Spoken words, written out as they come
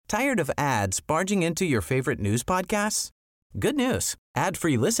Tired of ads barging into your favorite news podcasts? Good news.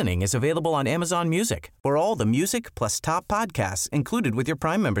 Ad-free listening is available on Amazon Music for all the music plus top podcasts included with your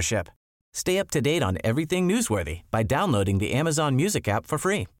Prime membership. Stay up to date on everything newsworthy by downloading the Amazon Music app for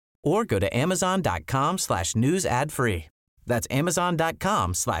free or go to amazon.com/news ad free. That's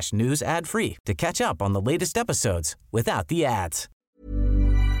amazon.com/news ad free to catch up on the latest episodes without the ads.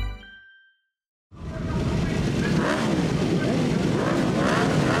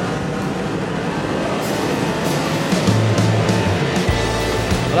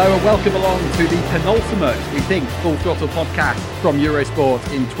 Hello and welcome along to the penultimate, we think, Full Throttle podcast from Eurosport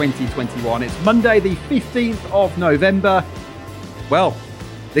in 2021. It's Monday the 15th of November. Well,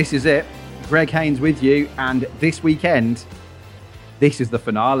 this is it. Greg Haynes with you, and this weekend, this is the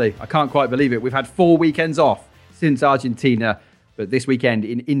finale. I can't quite believe it. We've had 4 weekends off since Argentina, but this weekend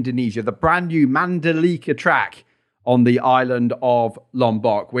in Indonesia, the brand new Mandalika track on the island of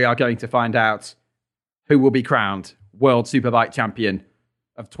Lombok. We are going to find out who will be crowned World Superbike Champion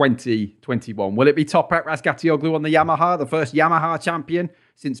of 2021. Will it be Toprak Razgatlioglu on the Yamaha, the first Yamaha champion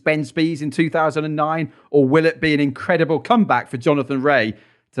since Ben Spies in 2009? Or will it be an incredible comeback for Jonathan Rea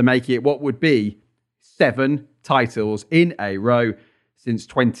to make it what would be 7 titles in a row since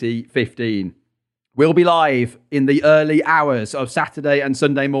 2015? We'll be live in the early hours of Saturday and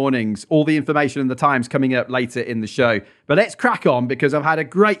Sunday mornings. All the information and the times coming up later in the show. But let's crack on, because I've had a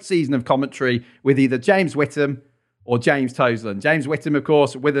great season of commentary with either James Whitham or James Toseland. James Whitham, of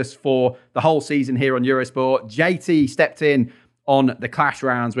course, with us for the whole season here on Eurosport. JT stepped in on the Clash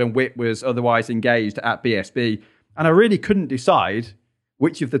rounds when Whit was otherwise engaged at BSB. And I really couldn't decide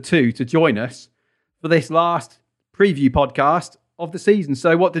which of the two to join us for this last preview podcast of the season.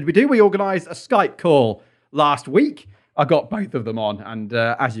 So what did we do? We organised a Skype call last week. I got both of them on. And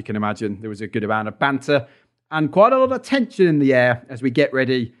as you can imagine, there was a good amount of banter and quite a lot of tension in the air as we get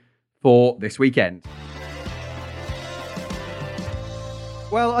ready for this weekend.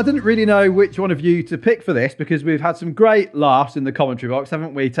 Well, I didn't really know which one of you to pick for this, because we've had some great laughs in the commentary box,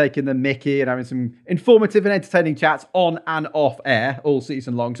 haven't we? Taking the mickey and having some informative and entertaining chats on and off air all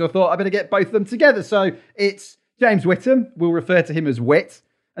season long. So I thought I'd better get both of them together. So it's James Whitham, we'll refer to him as Whit,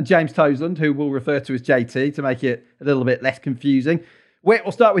 and James Toseland, who we'll refer to as JT to make it a little bit less confusing. Whit,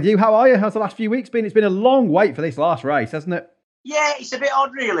 we'll start with you. How are you? How's the last few weeks been? It's been a long wait for this last race, hasn't it? Yeah, it's a bit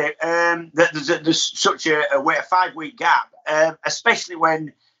odd, really, that there's such a 5-week gap, especially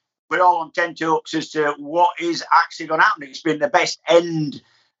when we're all on tenterhooks as to what is actually going to happen. It's been the best end,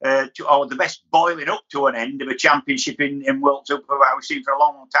 or the best boiling up to an end of a championship in World Superbike we've seen for a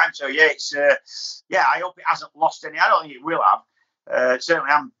long, long time. So, yeah, I hope it hasn't lost any. I don't think it will have. Certainly,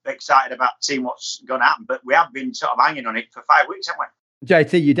 I'm excited about seeing what's going to happen, but we have been sort of hanging on it for 5 weeks, haven't we?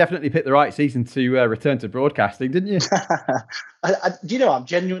 JT, you definitely picked the right season to return to broadcasting, didn't you? Do you know, I'm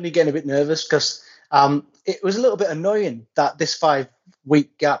genuinely getting a bit nervous, because it was a little bit annoying that this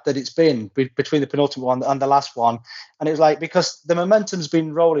 5-week gap that it's been between the penultimate one and the last one. And it was like, because the momentum's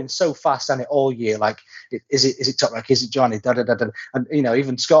been rolling so fast on it all year. Like, is it Toprak? Is it Johnny? Da, da, da, da. And,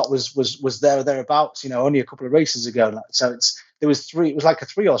 even Scott was there or thereabouts, only a couple of races ago. So it was like a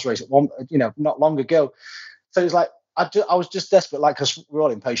 3-horse race at one, not long ago. So it was like, I was just desperate, like, because we're all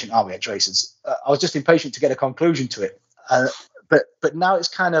impatient, aren't we, at races? I was just impatient to get a conclusion to it. But now it's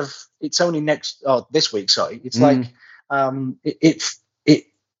kind of, it's only this week, sorry. It's like,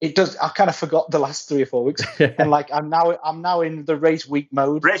 it does, I kind of forgot the last 3 or 4 weeks. And like, I'm now in the race week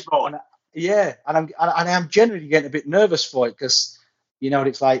mode. Race mode. And I'm generally getting a bit nervous for it, because,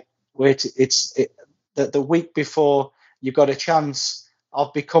 it's like, the week before you've got a chance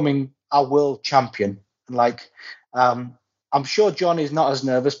of becoming a world champion. And like, I'm sure John is not as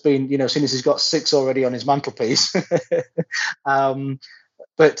nervous, being, seeing as he's got 6 already on his mantelpiece. But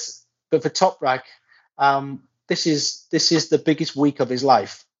for Toprak, this is the biggest week of his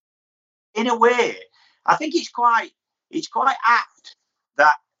life. In a way, I think it's quite apt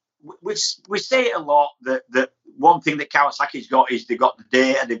that we say it a lot, that one thing that Kawasaki's got is they've got the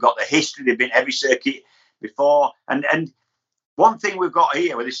data, they've got the history, they've been every circuit before, and one thing we've got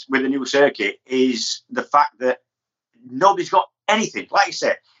here with the new circuit is the fact that nobody's got anything. Like you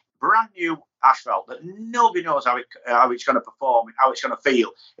said, brand new asphalt that nobody knows how it's going to perform, how it's going to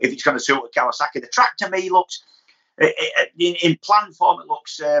feel, if it's going to suit a Kawasaki. The track to me looks, in plan form, it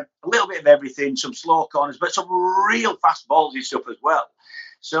looks a little bit of everything, some slow corners, but some real fast ballsy stuff as well.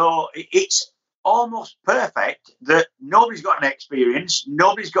 So it's almost perfect that nobody's got any experience,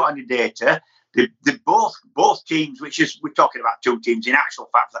 nobody's got any data. They both teams, which is, we're talking about 2 teams in actual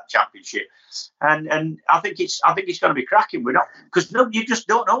fact, that championship, and I think it's going to be cracking. We're not, because you just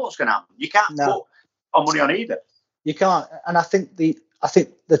don't know what's going to happen. You can't put on money on either. You can't, and I think I think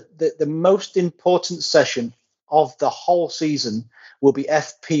the most important session of the whole season will be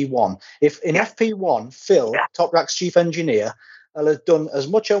FP1. If in FP1, Phil, Top Rack's chief engineer, will have done as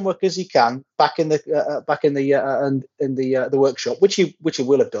much homework as he can back in the workshop, which he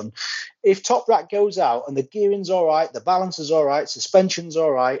will have done. If Top Rack goes out and the gearing's all right, the balance is all right, suspension's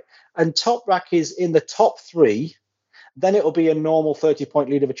all right, and Top Rack is in the top 3, then it'll be a normal 30-point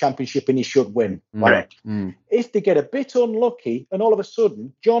lead of a championship and he should win. Correct. If they get a bit unlucky and all of a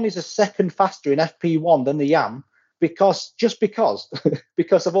sudden John is a second faster in FP1 than the Yam, because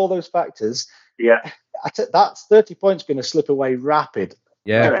of all those factors, that's 30 points going to slip away rapid.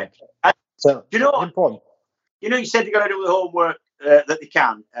 Yeah. Correct. So you know, important. You said you're going to do the homework that they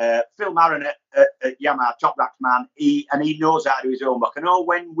can. Phil Marron at Yamaha, Top Rack's man, he knows how to do his homework. I know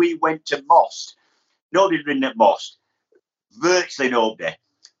when we went to Most, nobody had ridden at Most. Virtually nobody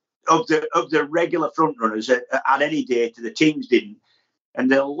of the regular front runners at any date, the teams didn't. And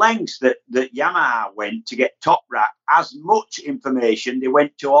the lengths that Yamaha went to get Top Rack as much information, they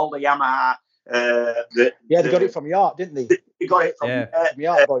went to all the Yamaha. They got it from Yart, didn't they? They got it from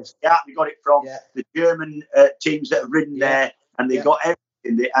Yart boys. Yeah, they got it from the German teams that have ridden there, and they got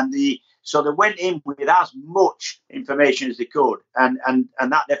everything. So they went in with as much information as they could, and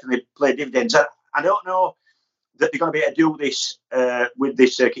that definitely played dividends. I don't know that they're going to be able to do this with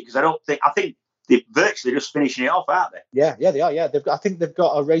this circuit, because I think they're virtually just finishing it off, aren't they? Yeah, they are. Yeah, I think they've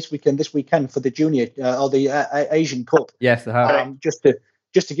got a race weekend this weekend for the junior or the Asian Cup. Yes, they have.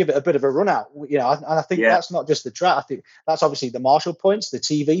 Just to give it a bit of a run out, and I think that's not just the track. I think that's obviously the Marshall points, the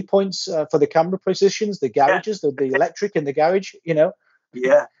TV points for the camera positions, the garages, the electric in the garage.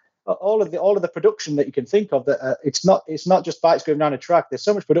 Yeah. All of the production that you can think of. That it's not just bikes going down a track. There's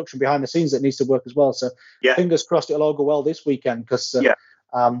so much production behind the scenes that needs to work as well. So fingers crossed it'll all go well this weekend, because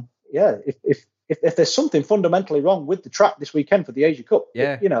if there's something fundamentally wrong with the track this weekend for the Asia Cup,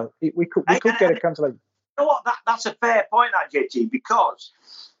 we could get a cancellation. You know what? That's a fair point, that, JT, because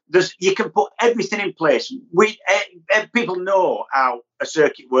you can put everything in place. People know how a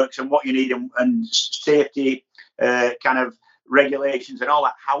circuit works and what you need and safety kind of regulations and all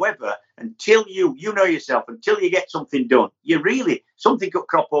that. However, until you know yourself, until you get something done, something could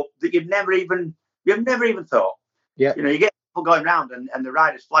crop up that you've never even thought. Yeah. You get people going around and the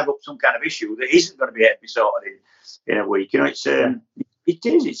riders flag up some kind of issue that isn't going to be able to be sorted in a week. It's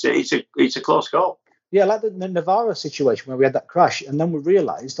a close call. Yeah, like the Navarro situation where we had that crash, and then we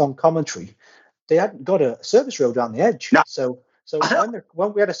realised on commentary they hadn't got a service road down the edge. No. So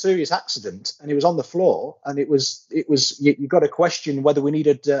when we had a serious accident and he was on the floor, and it was you got to question whether we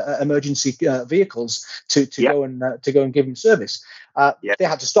needed emergency vehicles to go and give him service. They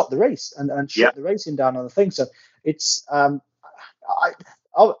had to stop the race and shut the racing down on the thing. So it's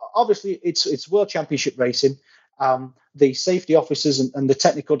obviously it's World Championship racing. The safety officers and the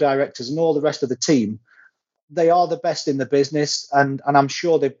technical directors and all the rest of the team, they are the best in the business, and I'm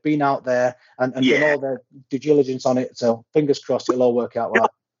sure they've been out there and done all their due diligence on it. So fingers crossed it'll all work out well.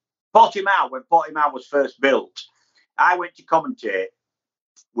 Portimao, when Portimao was first built, I went to commentate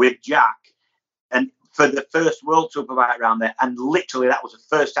with Jack and for the first World Superbike round there, and literally that was the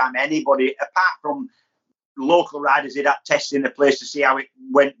first time anybody, apart from local riders, did that testing the place to see how it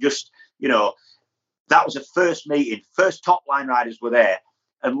went. That was the first meeting. First top line riders were there,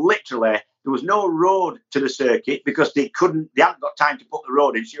 and literally there was no road to the circuit because they hadn't got time to put the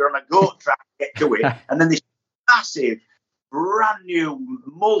road in. So you're on a goat track to get to it, and then this massive, brand new,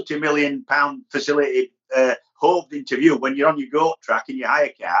 multi-million-pound facility hoved into view when you're on your goat track in your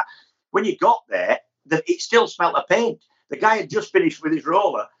hire car. When you got there, it still smelled of paint. The guy had just finished with his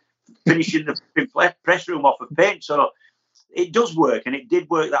roller, finishing the press room off of paint. So it does work, and it did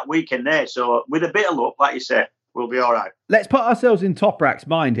work that weekend there. So with a bit of luck, like you said, we'll be all right. Let's put ourselves in Top Rack's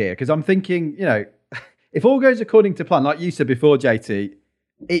mind here, because I'm thinking, if all goes according to plan, like you said before, JT,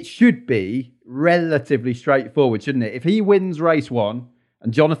 it should be relatively straightforward, shouldn't it? If he wins race 1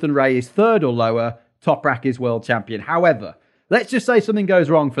 and Jonathan Rea is third or lower, Top Rack is world champion. However, let's just say something goes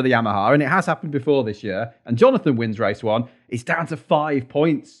wrong for the Yamaha, and it has happened before this year, and Jonathan wins race 1, it's down to 5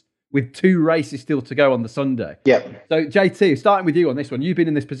 points with 2 races still to go on the Sunday. Yeah. So, JT, starting with you on this one, you've been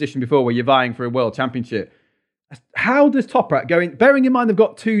in this position before where you're vying for a world championship. How does Top Rack go in? Bearing in mind they've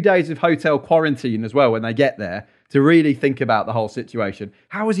got 2 days of hotel quarantine as well when they get there to really think about the whole situation.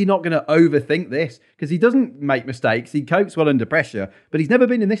 How is he not going to overthink this? Because he doesn't make mistakes. He copes well under pressure, but he's never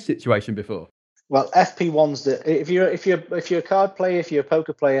been in this situation before. Well, FP1's if you're a card player, if you're a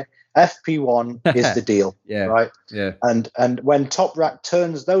poker player, FP1 is the deal. Yeah. Right. Yeah. And when Top Rack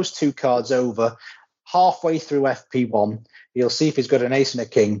turns those 2 cards over halfway through FP1, he'll see if he's got an ace and a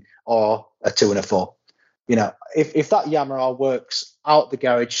king or a 2 and a 4. You know, if that Yamaha works out the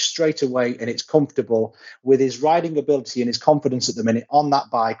garage straight away and it's comfortable with his riding ability and his confidence at the minute on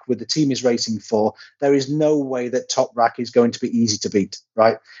that bike with the team he's racing for, there is no way that Top Rack is going to be easy to beat,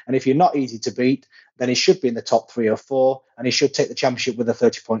 right? And if you're not easy to beat, then he should be in the top 3 or 4, and he should take the championship with a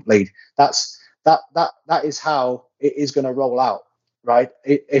 30-point lead. That is how it is going to roll out, right?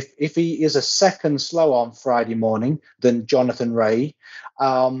 If he is a second slow on Friday morning than Jonathan Rea,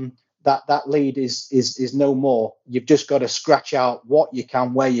 that lead is no more. You've just got to scratch out what you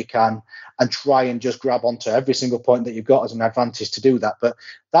can, where you can, and try and just grab onto every single point that you've got as an advantage to do that. But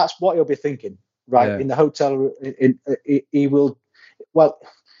that's what he'll be thinking, right? Yeah. In the hotel, he will. Well,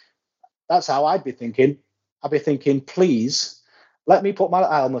 that's how I'd be thinking. I'd be thinking, please let me put my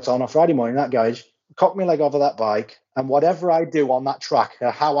helmet on Friday morning, that garage, cock my leg over that bike, and whatever I do on that track,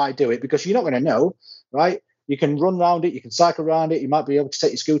 how I do it, because you're not going to know, right? You can run around it, you can cycle around it, you might be able to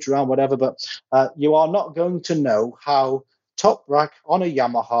take your scooter around, whatever, but you are not going to know how Top Rack on a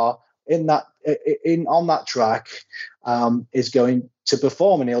Yamaha on that track is going to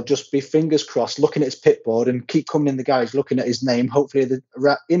perform, and he'll just be fingers crossed, looking at his pit board and keep coming in the guys, looking at his name, hopefully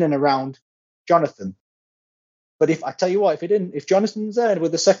in and around Jonathan. But if Jonathan's there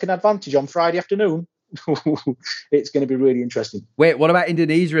with the second advantage on Friday afternoon, it's going to be really interesting. Wait, what about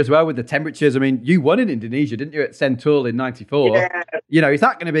Indonesia as well with the temperatures? I mean, you won in Indonesia, didn't you, at Sentul in 94? Yeah. You know, is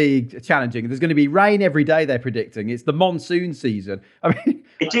that going to be challenging? There's going to be rain every day, they're predicting. It's the monsoon season. I mean,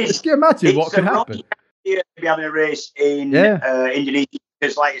 it is. Just can you imagine what could happen? To be having a race in Indonesia,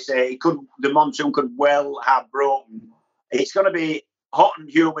 because like you say, the monsoon could well have broken. It's going to be hot and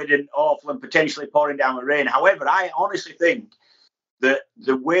humid and awful and potentially pouring down with rain. However, I honestly think that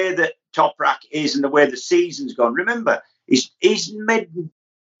the way that Top Rack is and the way the season's gone, remember, he's made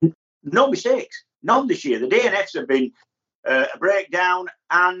no mistakes, none this year. The DNFs have been a breakdown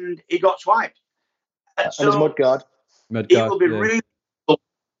and he got swiped. And his mudguard. He will be really good,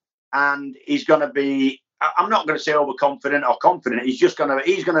 and he's going to be, I'm not going to say overconfident or confident, he's going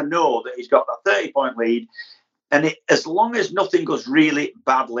to know that he's got that 30-point lead. And as long as nothing goes really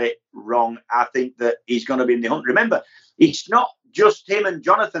badly wrong, I think that he's going to be in the hunt. Remember, it's not just him and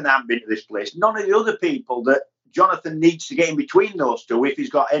Jonathan that haven't been to this place. None of the other people that Jonathan needs to get in between those two, if he's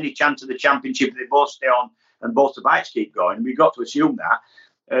got any chance of the championship, they both stay on and both the bikes keep going. We've got to assume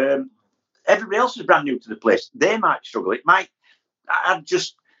that. Everybody else is brand new to the place. They might struggle.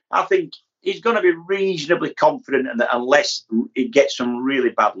 I think he's going to be reasonably confident, and that unless he gets some really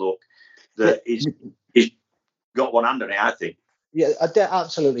bad luck, that he's got one hand on it, I think. Yeah,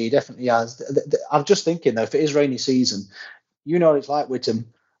 absolutely. He definitely has. I'm just thinking, though, if it is rainy season, you know what it's like, Whittam.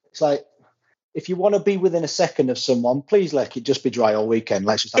 It's like, if you want to be within a second of someone, please let it just be dry all weekend.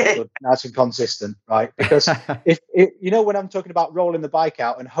 Let's just have it good, nice and consistent, right? Because if when I'm talking about rolling the bike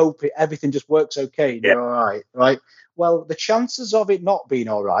out and hope everything just works okay, and you're all right, right? Well, the chances of it not being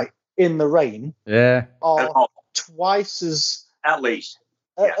all right in the rain are twice as... At least.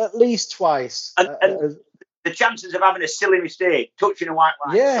 At least twice. And the chances of having a silly mistake, touching a white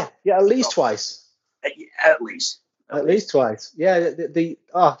line. Yeah, at least twice. At least. At least twice. Yeah, the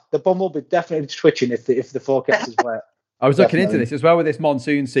bum will be definitely twitching if the forecast is wet. I was looking into this as well with this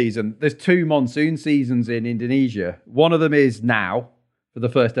monsoon season. There's 2 monsoon seasons in Indonesia. One of them is now for the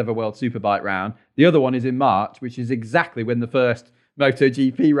first ever World Superbike round. The other one is in March, which is exactly when the first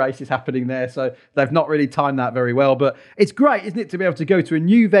MotoGP race is happening there. So they've not really timed that very well. But it's great, isn't it, to be able to go to a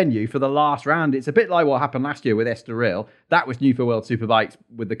new venue for the last round. It's a bit like what happened last year with Estoril. That was new for World Superbikes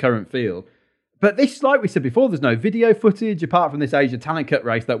with the current field. But this, like we said before, there's no video footage apart from this Asia Talent Cup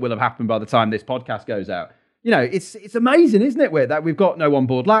race that will have happened by the time this podcast goes out. You know, it's amazing, isn't it, that we've got no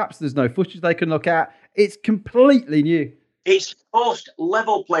onboard laps, there's no footage they can look at. It's completely new. It's the most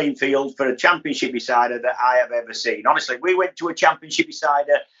level playing field for a championship decider that I have ever seen. Honestly, we went to a championship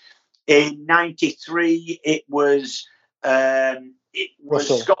decider in '93. It was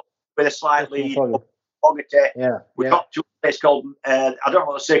Scott with a slightly Bogota. We got to a place called I don't know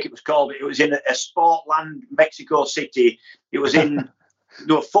what the circuit was called, but it was in a Sportland, Mexico City. It was in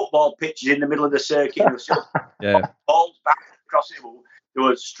there were football pitches in the middle of the circuit. There was balls back across it. There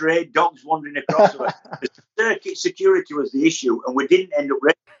were stray dogs wandering across. The circuit security was the issue, and we didn't end up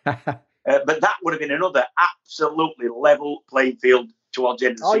racing. But that would have been another absolutely level playing field towards the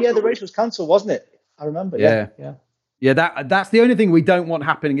end of the season. The race was cancelled, wasn't it? I remember. Yeah, that's the only thing we don't want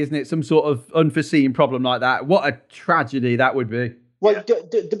happening, isn't it? Some sort of unforeseen problem like that. What a tragedy that would be. Well,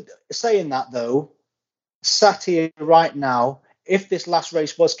 saying that, though, sat here right now, if this last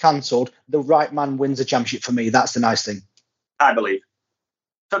race was cancelled, the right man wins the championship for me. That's the nice thing. I believe.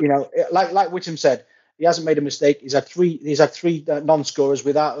 You know, like Whittam said, He hasn't made a mistake. He's had three non-scorers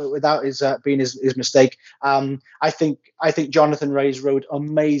without his being his mistake. I think Jonathan Ray's rode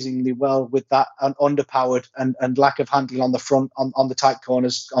amazingly well with that underpowered and lack of handling on the front on the tight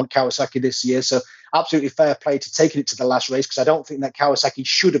corners on Kawasaki this year. So absolutely fair play to taking it to the last race, because I don't think that Kawasaki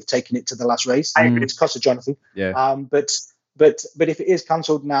should have taken it to the last race. It's cost of Jonathan. Yeah. But if it is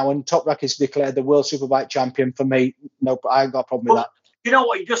cancelled now and Toprak is declared the world superbike champion, for me, no, I ain't got a problem with that. You know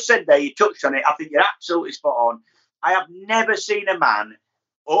what you just said there? You touched on it. I think you're absolutely spot on. I have never seen a man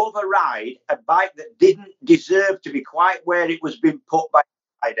override a bike that didn't deserve to be quite where it was being put by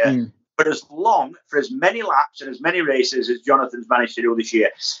the rider, but as long for as many laps and as many races as Jonathan's managed to do this year.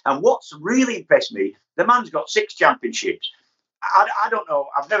 And what's really impressed me, the man's got 6 championships. I don't know.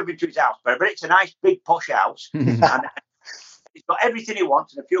 I've never been to his house, but it's a nice big posh house, and he's got everything he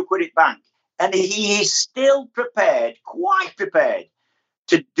wants and a few quid at bank. And he is still prepared, quite prepared,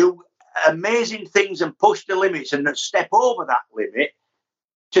 to do amazing things and push the limits and step over that limit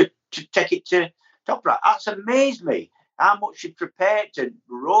to take it to Toprak. That's amazed me, how much he's prepared to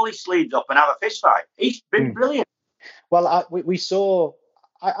roll his sleeves up and have a fist fight. He's been brilliant. Well, I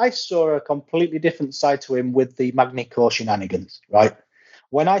saw a completely different side to him with the Magny-Cours shenanigans, right?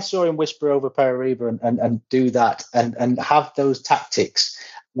 When I saw him whisper over Pereira and do that and have those tactics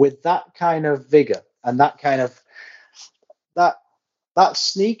with that kind of vigor and that kind of that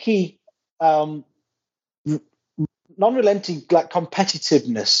sneaky, non-relenting like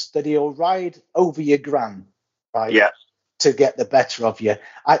competitiveness that he'll ride over your gran, right? Yeah. To get the better of you.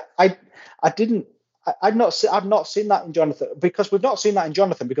 I've not seen that in Jonathan, because we've not seen that in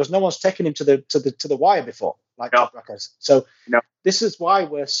Jonathan because no one's taken him to the wire before, like Toprak has. So this is why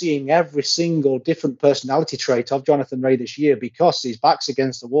we're seeing every single different personality trait of Jonathan Rea this year, because his back's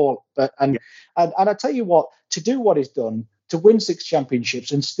against the wall. And I tell you what, to do what he's done, to win 6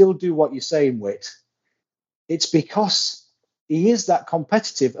 championships and still do what you're saying, Whit, it's because he is that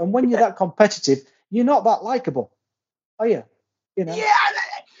competitive. And when you're that competitive, you're not that likable, are you? You know.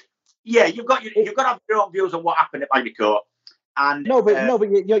 Yeah, you've got to have your own views on what happened at Magny-Cours. And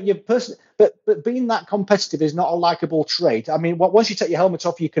you're person. But being that competitive is not a likable trait. I mean, once you take your helmet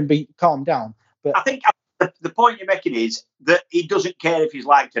off, you can be calmed down. But I think the point you're making is that he doesn't care if he's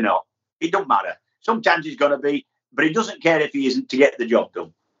liked or not. It doesn't matter. Sometimes he's going to be, but he doesn't care if he isn't to get the job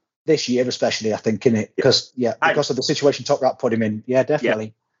done. This year, especially, I think, innit? Because of the situation Toprak put him in. Yeah,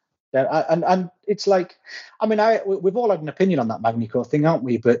 definitely. Yeah, and it's like, I mean, we've all had an opinion on that Magny-Cours thing, aren't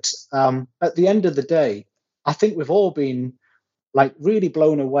we? But at the end of the day, I think we've all been like really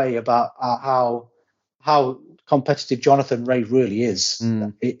blown away about how competitive Jonathan Rea really is.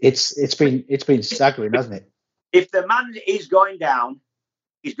 It's been staggering, hasn't it? If the man is going down,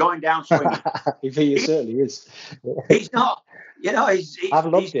 he's going down swinging. He certainly is. He's not. I've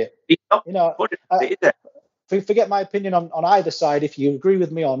loved it. He's not Forget my opinion on either side, if you agree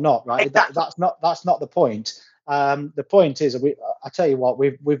with me or not, right? Exactly. That's not the point. The point is, I tell you what,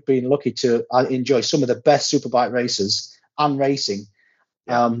 we've been lucky to enjoy some of the best superbike races and racing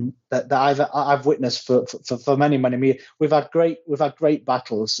that I've witnessed for many years. We've had great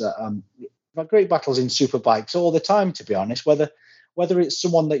battles. We've had great battles in superbikes all the time, to be honest. Whether it's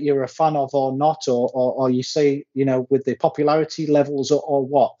someone that you're a fan of or not, or you say, with the popularity levels or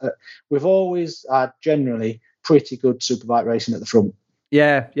what, we've always had generally pretty good superbike racing at the front.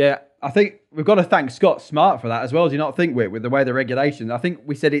 Yeah. I think we've got to thank Scott Smart for that as well. Do you not think, with the way the regulations? I think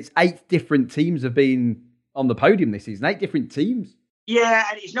we said it's 8 different teams have been on the podium this season. 8 different teams. Yeah,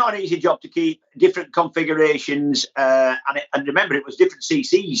 and it's not an easy job to keep different configurations. And remember, it was different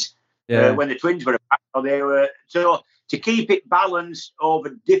CCs when the twins were about. So to keep it balanced over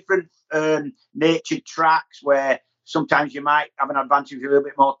different natured tracks where sometimes you might have an advantage with a little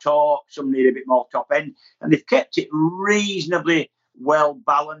bit more torque, some need a bit more top end, and they've kept it reasonably well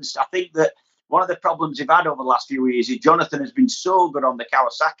balanced. I think that one of the problems they've had over the last few years is Jonathan has been so good on the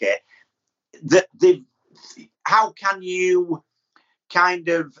Kawasaki that how can you kind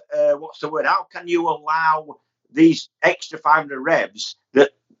of, how can you allow these extra 500 revs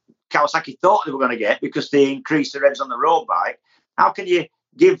that Kawasaki thought they were going to get because they increased the revs on the road bike? How can you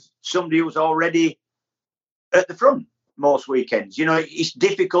give somebody who's already at the front most weekends? It's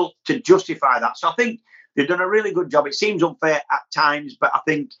difficult to justify that. So I think they've done a really good job. It seems unfair at times, but I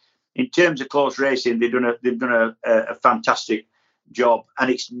think in terms of close racing, they've done a fantastic job,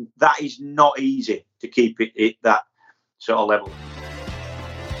 and that is not easy to keep it that sort of level.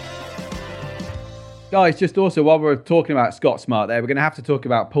 Guys, just also while we're talking about Scott Smart there, we're going to have to talk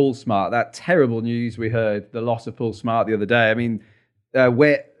about Paul Smart. That terrible news we heard, the loss of Paul Smart the other day. I mean,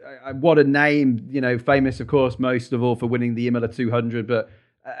 what a name, famous, of course, most of all for winning the Imola 200, but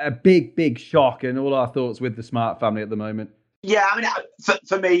a big shock, and all our thoughts with the Smart family at the moment. Yeah, I mean,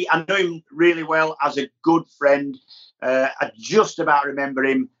 for me, I know him really well as a good friend. I just about remember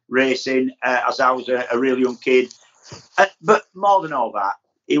him racing as I was a really young kid. But more than all that,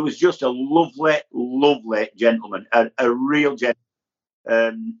 he was just a lovely gentleman, a real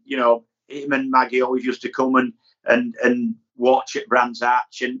gentleman. Him and Maggie always used to come and watch at Brands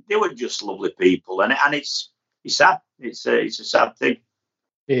Hatch, and they were just lovely people. And it's sad. It's a sad thing.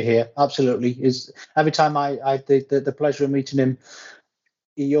 Here, absolutely. Is every time I had the pleasure of meeting him,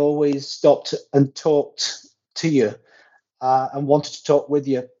 he always stopped and talked to you and wanted to talk with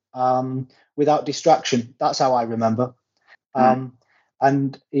you without distraction. That's how I remember.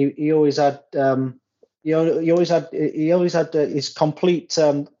 And he always had he always had his complete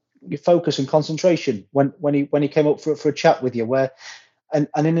focus and concentration when he came up for a chat with you. Where and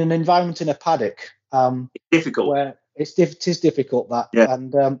in an environment in a paddock, difficult. Where it is difficult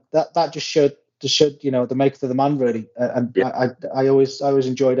and that just showed the makeup of the man really. I always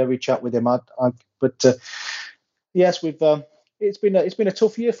enjoyed every chat with him. Yes, we've it's been a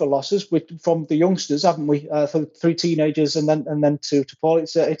tough year for losses from the youngsters, haven't we? Through teenagers and then to Paul.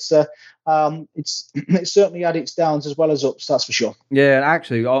 It's certainly had its downs as well as ups, that's for sure. Yeah, and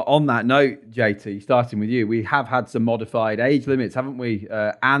actually on that note, JT, starting with you, we have had some modified age limits, haven't we?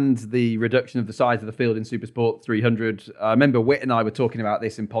 And the reduction of the size of the field in Supersport 300. I remember Whit and I were talking about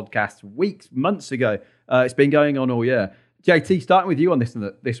this in podcasts months ago. It's been going on all year. JT, starting with you on this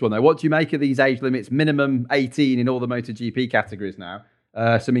one, though. What do you make of these age limits? Minimum 18 in all the MotoGP categories now.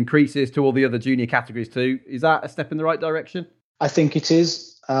 Some increases to all the other junior categories too. Is that a step in the right direction? I think it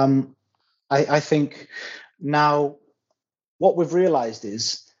is. I think now what we've realised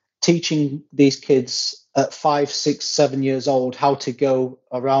is teaching these kids at 5, 6, 7 years old how to go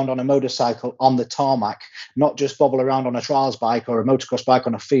around on a motorcycle on the tarmac, not just bobble around on a trials bike or a motocross bike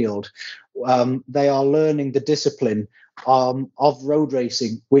on a field. They are learning the discipline of road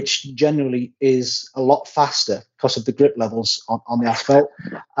racing, which generally is a lot faster because of the grip levels on the asphalt,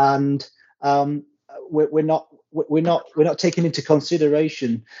 and we're not taking into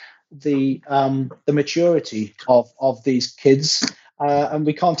consideration the maturity of these kids, and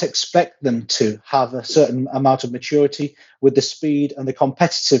we can't expect them to have a certain amount of maturity with the speed and the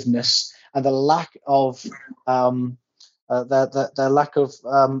competitiveness and the lack of their lack of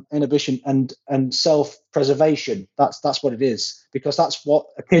inhibition and self-preservation. That's what it is, because that's what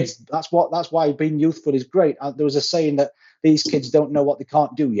kids. That's why being youthful is great. There was a saying that these kids don't know what they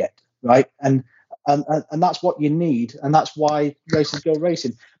can't do yet, right? And that's what you need, and that's why races go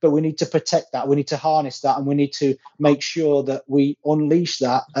racing. But we need to protect that. We need to harness that, and we need to make sure that we unleash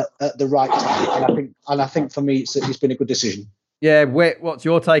that at the right time. And I think for me, it's been a good decision. Yeah, Whit, what's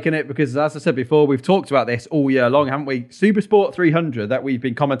your take on it? Because as I said before, we've talked about this all year long, haven't we? Supersport 300 that we've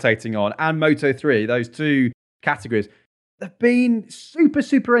been commentating on, and Moto3, those two categories, they've been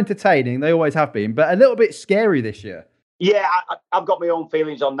super entertaining. They always have been, but a little bit scary this year. Yeah, I've got my own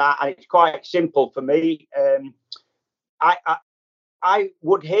feelings on that, and it's quite simple for me. I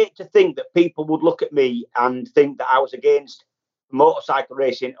would hate to think that people would look at me and think that I was against motorcycle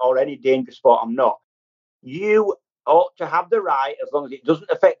racing or any dangerous sport. I'm not. You ought to have the right, as long as it doesn't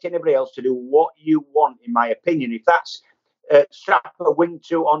affect anybody else, to do what you want, in my opinion. If that's strap a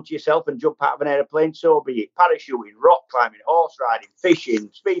wingsuit onto yourself and jump out of an aeroplane, so be it. Parachuting, rock climbing, horse riding, fishing,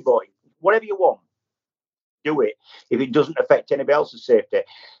 speedboating, whatever you want, do it if it doesn't affect anybody else's safety.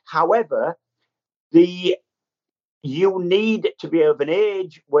 However, you need to be of an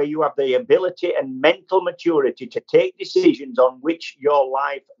age where you have the ability and mental maturity to take decisions on which your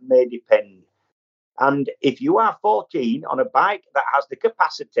life may depend. And if you are 14 on a bike that has the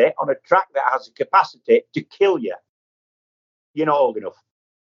capacity, on a track that has the capacity to kill you, you're not old enough.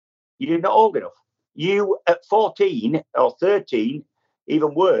 You're not old enough. You, at 14 or 13,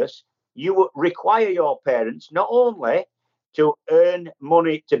 even worse, you require your parents not only to earn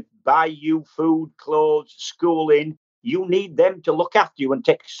money to buy you food, clothes, schooling, you need them to look after you and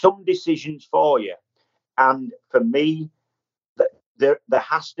take some decisions for you. And for me, there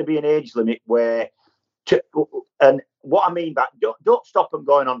has to be an age limit where, and what I mean by don't stop them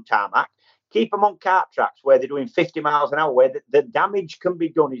going on tarmac. Keep them on kart tracks where they're doing 50 miles an hour, where the damage can be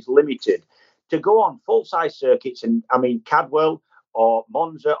done is limited. To go on full-size circuits, and I mean Cadwell or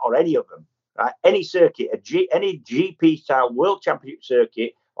Monza or any of them, right? Any circuit, any GP-style World Championship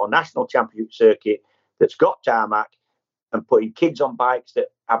circuit or National Championship circuit that's got tarmac, and putting kids on bikes that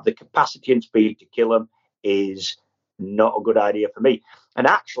have the capacity and speed to kill them is not a good idea for me. And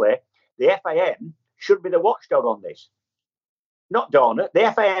actually, the FIM should be the watchdog on this. not Dorna. The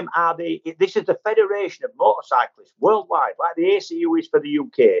FIM this is the Federation of Motorcyclists worldwide, like the ACU is for the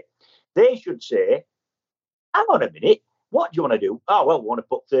UK. They should say, hang on a minute, what do you want to do? Oh, well, we want to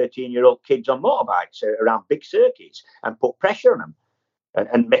put 13-year-old kids on motorbikes around big circuits and put pressure on them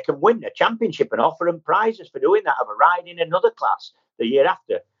and make them win a championship and offer them prizes for doing that, of a ride in another class the year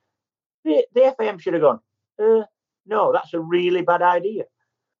after. The FIM should have gone, no, that's a really bad idea.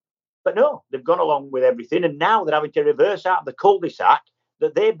 But no, they've gone along with everything, and now they're having to reverse out the cul-de-sac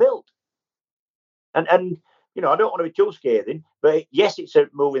that they built. And you know, I don't want to be too scathing, but yes, it's a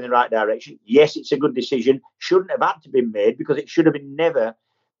move in the right direction. Yes, it's a good decision. Shouldn't have had to be made, because it should have been never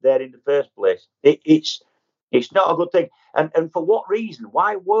there in the first place. It's not a good thing. And for what reason?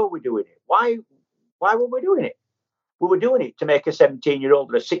 Why were we doing it? Why were we doing it? We were doing it to make a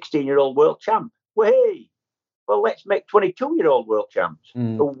 17-year-old or a 16-year-old world champ. Well, hey, well, let's make 22-year-old world champs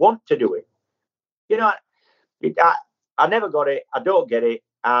who want to do it. You know, I never got it. I don't get it.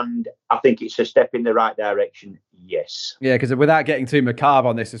 And I think it's a step in the right direction, yes. Yeah, because without getting too macabre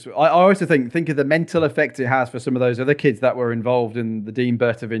on this, I also think of the mental effect it has for some of those other kids that were involved in the Dean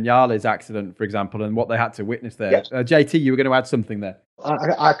Berta Viñales accident, for example, and what they had to witness there. Yes. JT, you were going to add something there.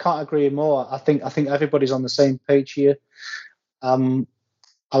 I can't agree more. I think everybody's on the same page here. I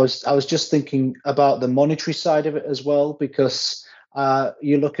was just thinking about the monetary side of it as well, because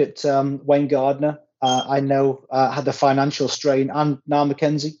you look at Wayne Gardner. I know had the financial strain, and now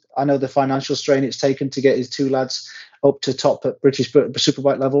Mackenzie. I know the financial strain it's taken to get his two lads up to top at British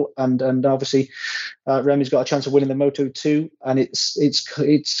Superbike level, and obviously Remy's got a chance of winning the Moto2, and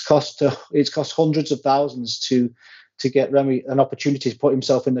it's cost hundreds of thousands to get Remy an opportunity to put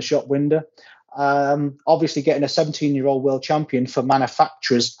himself in the shop window. Obviously, getting a 17-year-old world champion for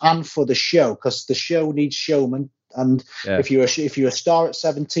manufacturers and for the show, because the show needs showmen. And if you're a star at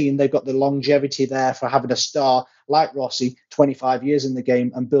 17, they've got the longevity there for having a star like Rossi, 25 years in the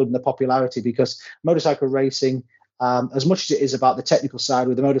game, and building the popularity. Because motorcycle racing, as much as it is about the technical side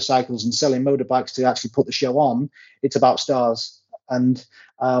with the motorcycles and selling motorbikes to actually put the show on, it's about stars. And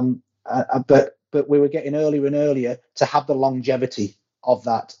but we were getting earlier and earlier to have the longevity of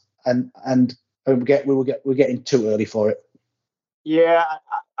that, and we're getting too early for it. Yeah,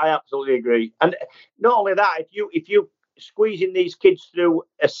 I absolutely agree. And not only that, if you squeezing these kids through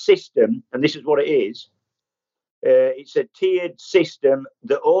a system, and this is what it is, it's a tiered system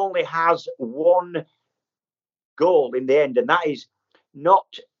that only has one goal in the end, and that is not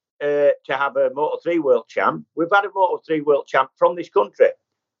to have a Moto3 world champ. We've had a Moto3 world champ from this country,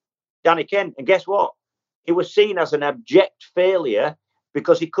 Danny Kent, and guess what? He was seen as an abject failure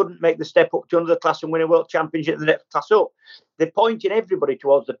because he couldn't make the step up to another class and win a world championship the next class up. They're pointing everybody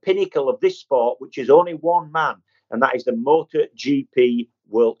towards the pinnacle of this sport, which is only one man, and that is the MotoGP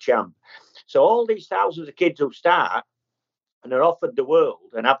world champ. So all these thousands of kids who start and are offered the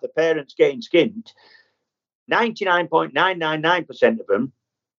world and have the parents getting skinned, 99.999% of them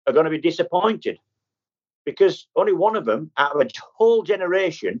are going to be disappointed, because only one of them out of a whole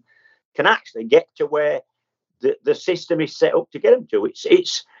generation can actually get to where the system is set up to get them to.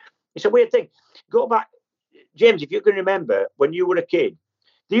 It's a weird thing. Go back, James, if you can remember when you were a kid,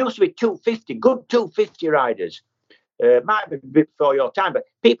 there used to be 250, good 250 riders. Might be a bit before your time, but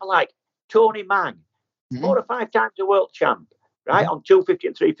people like Tony Mang, 4 or 5 times a world champ, right, on 250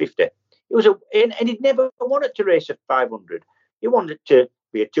 and 350. And he'd never wanted to race a 500. He wanted to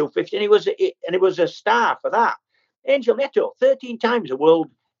be a 250, and he was a star for that. Angel Nieto, 13 times a world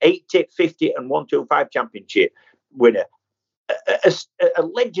 80, 50 and 125 championship winner. A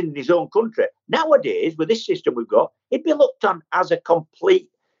legend in his own country. Nowadays, with this system we've got, he'd be looked on as a complete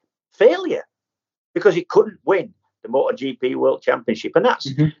failure because he couldn't win the MotoGP World Championship. And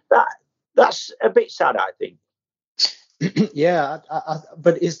that's a bit sad, I think. Yeah,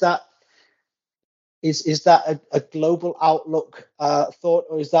 but is that a global outlook thought,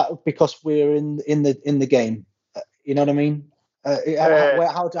 or is that because we're in the game? You know what I mean?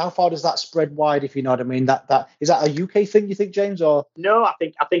 How far does that spread wide, if you know what I mean? That is that a UK thing, you think, James? Or no, I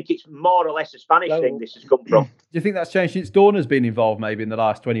think it's more or less a Spanish thing this has come from. Do you think that's changed since Dorna's been involved, maybe in the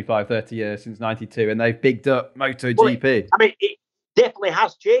last 25, 30 years, since 92, and they've bigged up MotoGP? Well, it definitely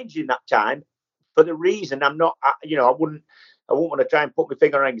has changed in that time, for the reason I wouldn't want to try and put my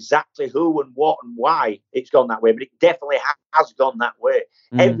finger on exactly who and what and why it's gone that way, but it definitely has gone that way.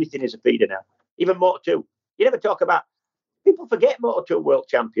 Everything is a feeder now, even Moto2. You never talk about. People forget Moto2 world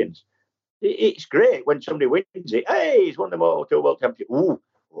champions. It's great when somebody wins it. Hey, he's won the Moto2 world championship.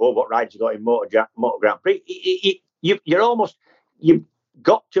 What rides you got in Moto Grand Prix? You're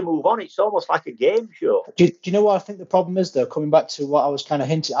got to move on. It's almost like a game show. Do you know what I think the problem is, though? Coming back to what I was kind of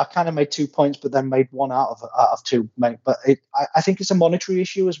hinting, I kind of made 2 points, but then made one out of two. Mate. But I think it's a monetary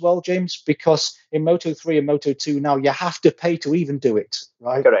issue as well, James, because in Moto3 and Moto2 now you have to pay to even do it,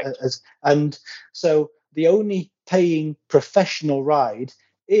 right? Correct. And so the only paying professional ride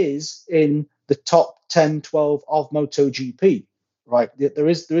is in the top 10, 12 of MotoGP, right? There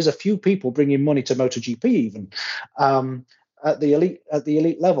is a few people bringing money to MotoGP even at the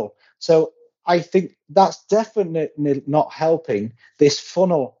elite level. So I think that's definitely not helping this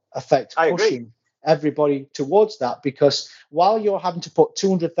funnel effect, pushing everybody towards that, because while you're having to put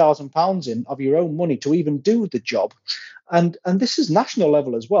 £200,000 in of your own money to even do the job, and this is national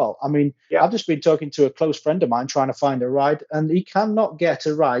level as well. I mean, I've just been talking to a close friend of mine trying to find a ride, and he cannot get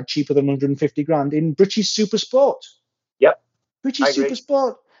a ride cheaper than 150 grand in British Super Sport. Yep. British Super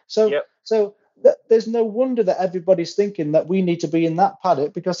Sport. So there's no wonder that everybody's thinking that we need to be in that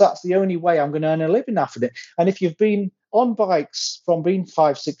paddock, because that's the only way I'm going to earn a living after it. And if you've been on bikes from being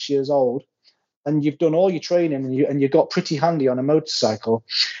 5-6 years old, and you've done all your training, and you got pretty handy on a motorcycle,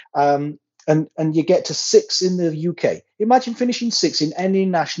 and you get to 6 in the UK. Imagine finishing 6 in any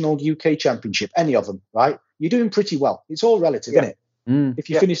national UK championship, any of them, right? You're doing pretty well. It's all relative, isn't it? If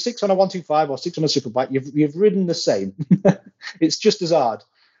you finish 6 on a 125 or 6 on a superbike, you've ridden the same. It's just as hard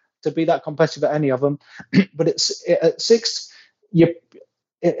to be that competitive at any of them. But it's at 6,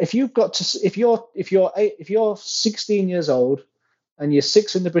 if you're 16 years old and you're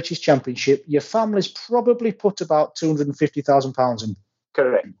 6 in the British Championship, your family's probably put about £250,000 in.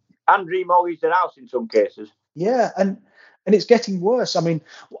 Correct. And remortgage their house in some cases. Yeah, and it's getting worse. I mean,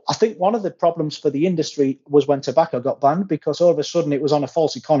 I think one of the problems for the industry was when tobacco got banned, because all of a sudden it was on a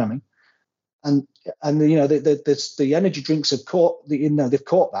false economy, and the energy drinks have caught they've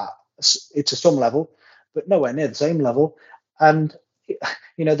caught that. It's to some level, but nowhere near the same level. And the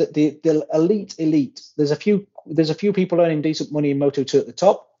elite. There's a few people earning decent money in Moto2 at the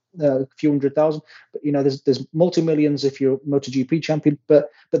top. A few 100,000, but there's multi-millions if you're a MotoGP champion, but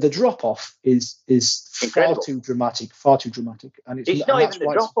the drop-off is far too dramatic, and it's not even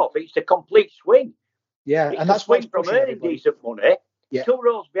the drop-off, it's the complete swing. Yeah, it's and that's swing from earning decent money. 2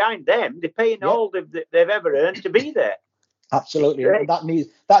 rows behind them, they're paying all they've ever earned to be there. Absolutely, and that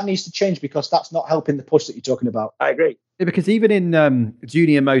needs to change, because that's not helping the push that you're talking about. I agree. Yeah, because even in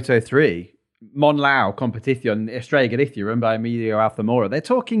Junior Moto3, Monlau Competition Estrella Galicia, run by Emilio Altamora, they're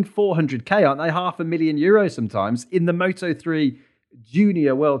talking 400k, aren't they? €500,000 sometimes in the Moto3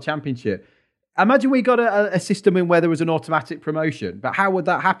 Junior World Championship. Imagine we got a system in where there was an automatic promotion, but how would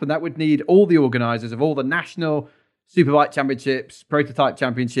that happen? That would need all the organisers of all the national Superbike Championships, Prototype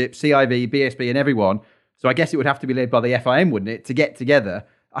Championships, CIV, BSB and everyone. So I guess it would have to be led by the FIM, wouldn't it, to get together?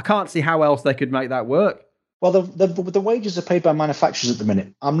 I can't see how else they could make that work. Well, the wages are paid by manufacturers at the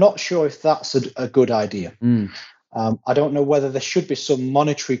minute. I'm not sure if that's a good idea. I don't know whether there should be some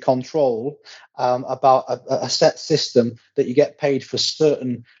monetary control about a set system that you get paid for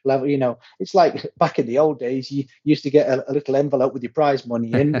certain level. It's like back in the old days, you used to get a little envelope with your prize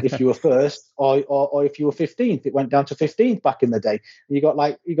money in if you were first, or if you were 15th. It went down to 15th back in the day. You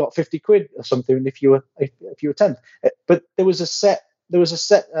got 50 quid or something if you were 10th. But there was a set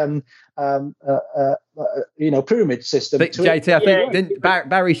pyramid system. JT, I think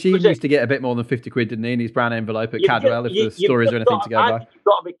Barry Sheene used to get a bit more than 50 quid, didn't he, in his brown envelope at Cadwell, if the stories are anything to go by. You've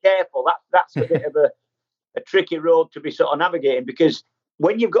got to be careful. That's a bit of a tricky road to be sort of navigating, because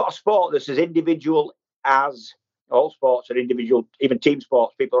when you've got a sport that's as individual as all sports are individual, even team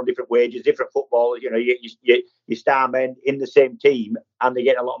sports, people on different wages, different football, you star men in the same team and they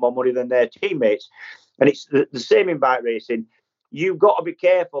get a lot more money than their teammates. And it's the same in bike racing. You've got to be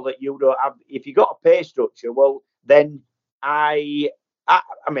careful that you don't have, if you've got a pay structure, well, then I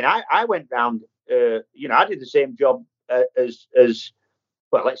went round, I did the same job as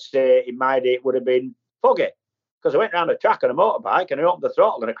well, let's say in my day it would have been Foggy, because I went round a track on a motorbike and I opened the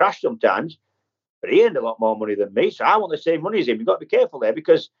throttle and I crashed sometimes, but he earned a lot more money than me, so I want the same money as him. You've got to be careful there,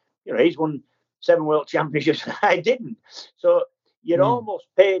 because, he's won 7 world championships and I didn't. So you're almost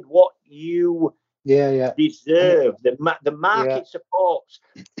paid what you deserve. The market supports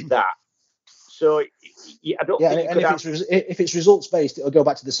that. So I don't think. And if it's results based, it'll go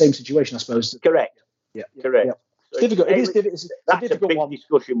back to the same situation, I suppose. Correct. Yeah. Correct. Yeah. It's difficult. That's a difficult one.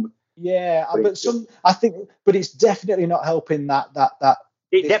 Discussion. Yeah, but it's definitely not helping that.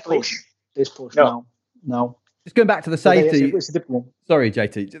 This push. No. Just going back to the safety. It's a different one. Sorry,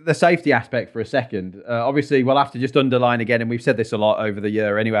 JT. The safety aspect for a second. Obviously, we'll have to just underline again, and we've said this a lot over the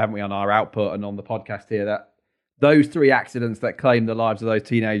year anyway, haven't we, on our output and on the podcast here, that those 3 accidents that claimed the lives of those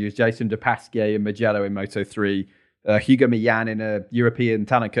teenagers, Jason De Pasquier and Mugello in Moto3, Hugo Millán in a European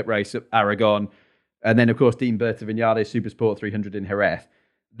Talent Cup race at Aragon, and then, of course, Dean Berta Viñales Supersport 300 in Jerez.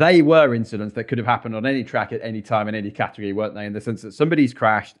 They were incidents that could have happened on any track at any time in any category, weren't they? In the sense that somebody's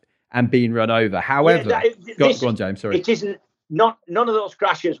crashed and been run over. However, go on, James. Sorry, it isn't. None of those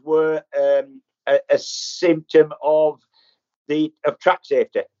crashes were a symptom of track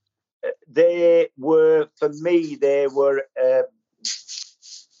safety. They were, for me,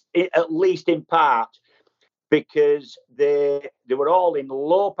 at least in part, because they were all in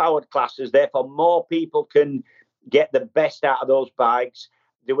low-powered classes. Therefore, more people can get the best out of those bikes.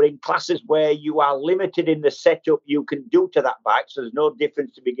 They were in classes where you are limited in the setup you can do to that bike, so there's no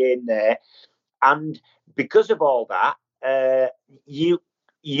difference to be gained there. And because of all that, you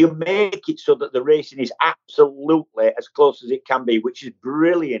make it so that the racing is absolutely as close as it can be, which is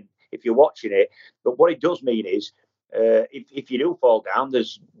brilliant if you're watching it. But what it does mean is, if you do fall down,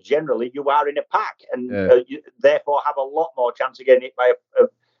 there's generally you are in a pack, and you therefore have a lot more chance of getting hit by a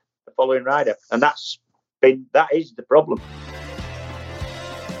following rider, and that is the problem.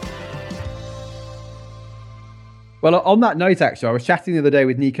 Well, on that note, actually, I was chatting the other day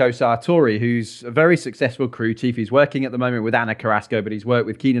with Nico Sartori, who's a very successful crew chief. He's working at the moment with Anna Carrasco, but he's worked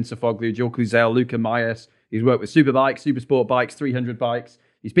with Keenan Sofoglu, Jill Cluzel, Luca Myers. He's worked with Superbikes, Supersport bikes, 300 bikes.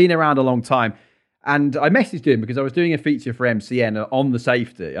 He's been around a long time. And I messaged him because I was doing a feature for MCN on the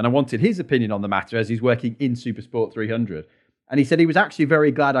safety, and I wanted his opinion on the matter as he's working in Supersport 300. And he said he was actually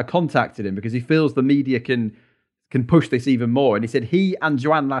very glad I contacted him because he feels the media can push this even more. And he said he and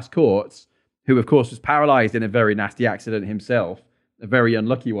Joan Lascourts, who, of course, was paralysed in a very nasty accident himself, a very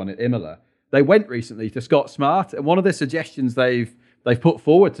unlucky one at Imola. They went recently to Scott Smart, and one of the suggestions they've put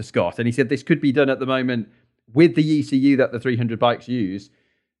forward to Scott, and he said this could be done at the moment with the ECU that the 300 bikes use,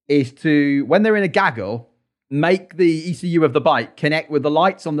 is to, when they're in a gaggle, make the ECU of the bike connect with the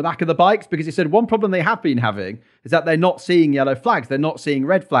lights on the back of the bikes, because he said one problem they have been having is that they're not seeing yellow flags, they're not seeing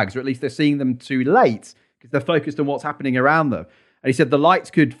red flags, or at least they're seeing them too late because they're focused on what's happening around them. And he said the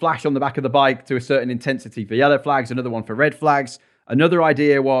lights could flash on the back of the bike to a certain intensity for yellow flags, another one for red flags. Another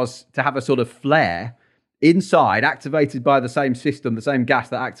idea was to have a sort of flare inside, activated by the same system, the same gas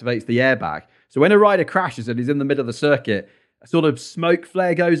that activates the airbag. So when a rider crashes and is in the middle of the circuit, a sort of smoke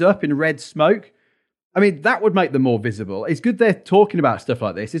flare goes up in red smoke. I mean, that would make them more visible. It's good they're talking about stuff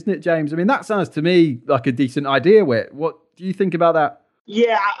like this, isn't it, James? I mean, that sounds to me like a decent idea. Whit, what do you think about that?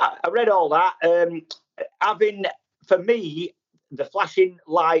 Yeah, I read all that. For me, the flashing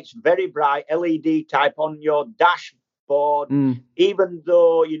lights, very bright LED type on your dashboard, even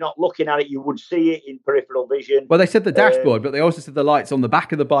though you're not looking at it, you would see it in peripheral vision. Well, they said the dashboard, but they also said the lights on the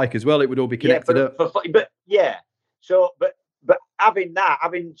back of the bike as well. It would all be connected up. But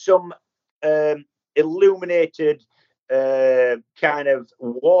having some illuminated kind of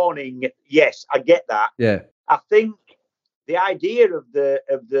warning, yes, I get that. Yeah, I think the idea of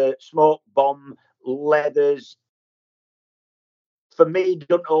the smoke bomb leathers, for me,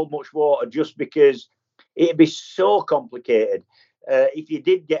 don't hold much water, just because it'd be so complicated. If you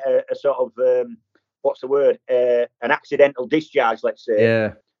did get a sort of what's the word, an accidental discharge, let's say.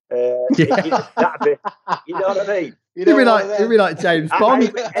 Yeah. That'd be, you know what I mean? It'd be like James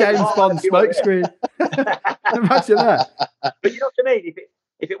Bond, smoke screen. Imagine that. But you know what I mean?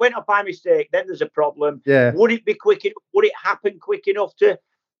 If it went off by mistake, then there's a problem. Yeah. Would it be quick enough? Would it happen quick enough to?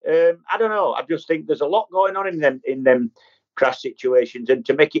 I don't know. I just think there's a lot going on in them crash situations, and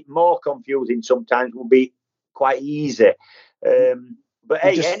to make it more confusing sometimes will be quite easy. But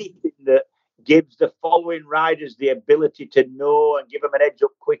hey, anything that gives the following riders the ability to know and give them an edge up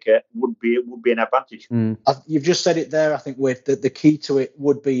quicker would be an advantage. You've just said it there. I think with the key to it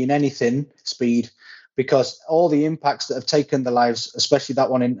would be in anything speed, because all the impacts that have taken the lives, especially that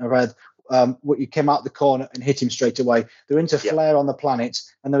one in Jerez, you came out the corner and hit him straight away. They're into flare on the planet,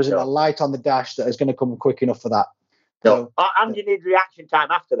 and there was a light on the dash that is going to come quick enough for that. No. And you need reaction time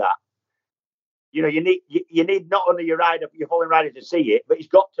after that. You know, you need not only your following rider to see it, but he's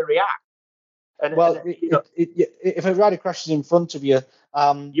got to react. If a rider crashes in front of you,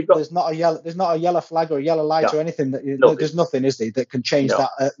 there's not a yellow flag or a yellow light or anything. There's nothing, is there, that can change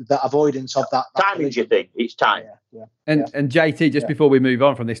that avoidance of that. Time is your thing. It's time. And JT, just before we move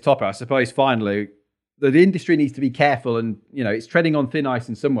on from this topic, I suppose finally, the industry needs to be careful, and it's treading on thin ice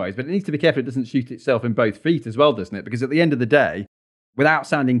in some ways, but it needs to be careful it doesn't shoot itself in both feet as well, doesn't it? Because at the end of the day, without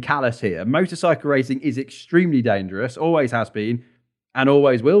sounding callous here, motorcycle racing is extremely dangerous, always has been, and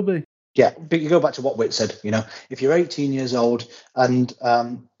always will be. Yeah, but you go back to what Whit said. If you're 18 years old and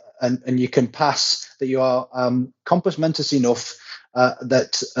you can pass that you are compos mentis enough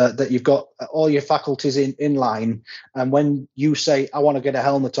that you've got all your faculties in line, and when you say, I want to get a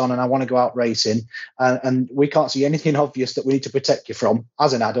helmet on and I want to go out racing, and we can't see anything obvious that we need to protect you from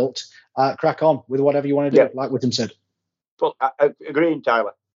as an adult, crack on with whatever you want to do, like Witham said. Well, I agree,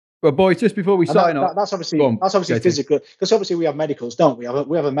 Tyler. Well, boys, just before we sign off, that's obviously physical, because obviously we have medicals, don't we?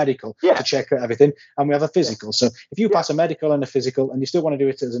 We have a medical to check everything, and we have a physical. So if you pass a medical and a physical, and you still want to do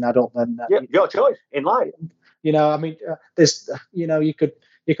it as an adult, then your choice in life. I mean, there's, you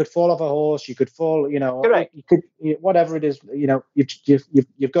could fall off a horse, you could fall, correct. You could, whatever it is,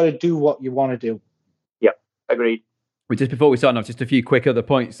 you've got to do what you want to do. Yeah, agreed. Just before we sign off, just a few quick other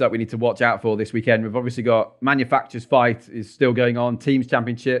points that we need to watch out for this weekend. We've obviously got Manufacturers Fight is still going on, Teams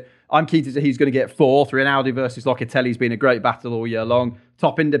Championship. I'm keen to see who's going to get fourth. Rinaldi versus Locatelli's been a great battle all year long.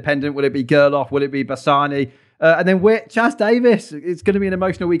 Top Independent, will it be Gerloff? Will it be Bassani? And then Chaz Davis. It's going to be an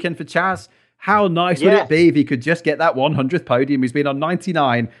emotional weekend for Chaz. How nice would it be if he could just get that 100th podium? He's been on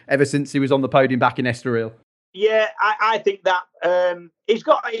 99 ever since he was on the podium back in Estoril. Yeah, I think that he's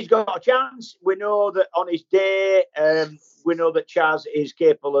got a chance. We know that on his day, we know that Chaz is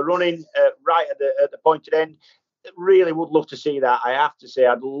capable of running right at the pointed end. Really would love to see that. I have to say,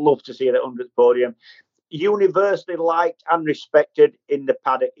 I'd love to see that 100th podium. Universally liked and respected in the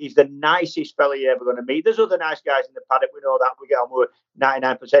paddock. He's the nicest fella you're ever going to meet. There's other nice guys in the paddock. We know that. We get on with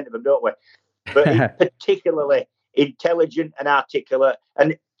 99% of them, don't we? But he's particularly intelligent and articulate.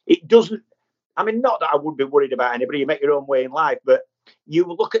 And it doesn't, I mean, not that I would be worried about anybody. You make your own way in life. But you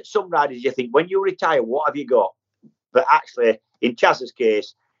look at some riders, you think, when you retire, what have you got? But actually, in Chaz's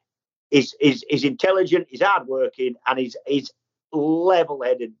case, he's intelligent, he's hardworking, and he's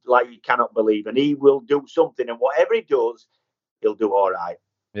level-headed like you cannot believe. And he will do something. And whatever he does, he'll do all right.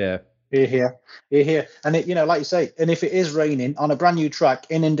 Yeah. You're here. And, like you say, and if it is raining on a brand new track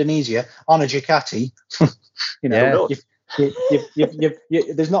in Indonesia on a Ducati,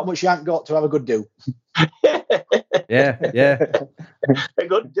 there's not much you ain't got to have a good do. Yeah. A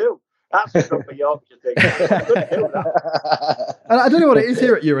good do. That's a proper Yorkshire thing. I don't know what it is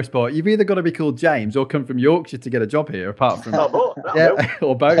here at Eurosport. You've either got to be called James or come from Yorkshire to get a job here, apart from... both.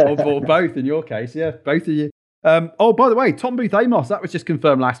 Or both in your case. Yeah, both of you. By the way, Tom Booth Amos, that was just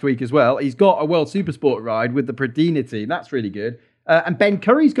confirmed last week as well. He's got a World Supersport ride with the Pradina team. That's really good. And Ben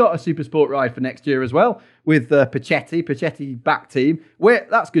Curry's got a Supersport ride for next year as well with Pacetti back team.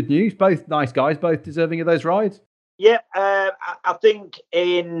 That's good news. Both nice guys, both deserving of those rides. Yeah, I think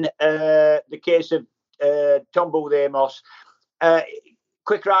in the case of Tom Booth Amos,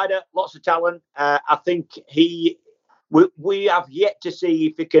 quick rider, lots of talent. I think we have yet to see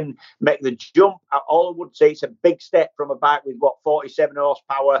if he can make the jump. All I would say it's a big step from a bike with 47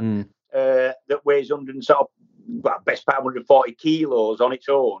 horsepower that weighs best part 140 kilos on its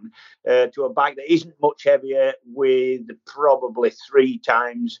own to a bike that isn't much heavier with probably 3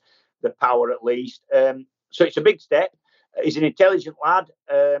 times the power at least. So it's a big step. He's an intelligent lad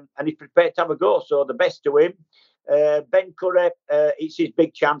and he's prepared to have a go. So the best to him. Ben Curry, it's his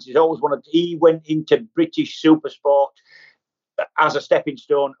big chance. He went into British Supersport as a stepping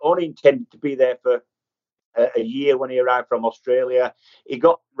stone, only intended to be there for a year when he arrived from Australia. He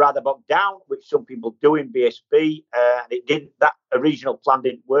got rather bogged down, which some people do in BSB, and that original plan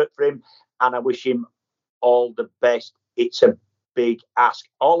didn't work for him, and I wish him all the best. It's a big ask.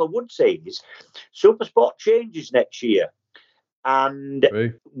 All I would say is Supersport changes next year, and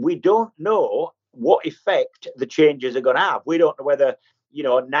we don't know what effect the changes are going to have. We don't know whether, a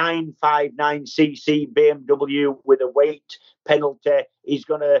 959cc BMW with a weight penalty is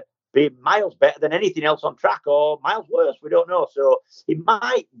going to be miles better than anything else on track or miles worse. We don't know. So he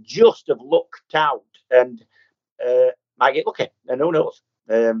might just have lucked out and might get lucky, and who knows.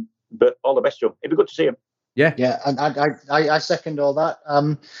 But all the best to him. It'd be good to see him. Yeah, and I second all that.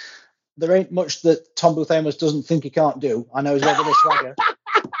 There ain't much that Tom Booth Amos doesn't think he can't do. I know he's got a swagger.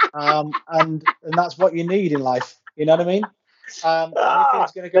 And that's what you need in life. You know what I mean? And if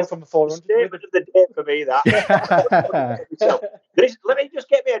he's going to go from a 400... Statement of the day for me, that. Let me just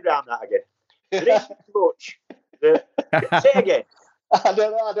get my head around that again. There isn't much. Say it again. I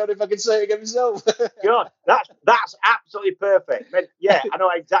don't know if I can say it again myself. God, that's absolutely perfect. I know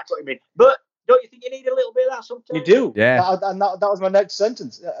exactly what you mean. But don't you think you need a little bit of that sometimes? You do. Yeah. And that was my next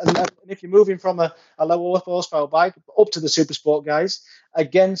sentence. And if you're moving from a lower horsepower bike up to the Supersport guys,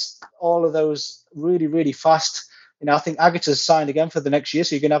 against all of those really, really fast, I think Agata's signed again for the next year,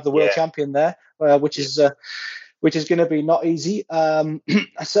 so you're going to have the world champion there, which is going to be not easy.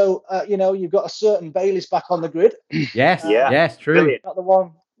 So, you've got a certain Bayliss back on the grid. Yes, yes, true. Not the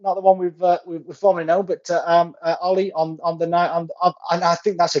one not the one we've formerly known, but Ollie on the night. And I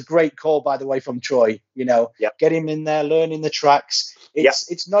think that's a great call, by the way, from Troy. Get him in there, learning the tracks.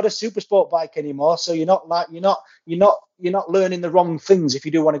 It's not a super sport bike anymore, so you're not learning the wrong things if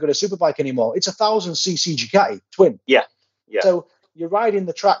you do want to go to super bike anymore. It's 1,000cc Ducati twin. Yeah. So you're riding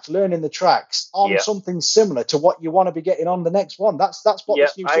the tracks, learning the tracks on something similar to what you want to be getting on the next one. That's what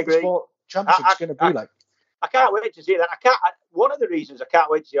this new super sport championship is going to be like. I can't wait to see that. One of the reasons I can't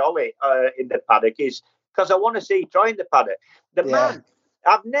wait to see Ollie in the paddock is because I want to see Troy in the paddock. The man,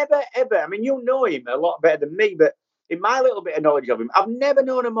 I've never ever. I mean, you know him a lot better than me, but in my little bit of knowledge of him, I've never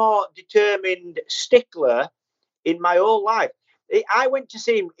known a more determined stickler in my whole life. I went to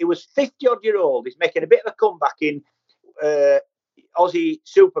see him. He was 50-odd-year-old. He's making a bit of a comeback in Aussie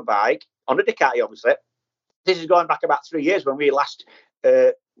Superbike on a Ducati, obviously. This is going back about 3 years when we last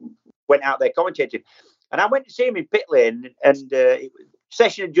went out there commentating. And I went to see him in pit lane, and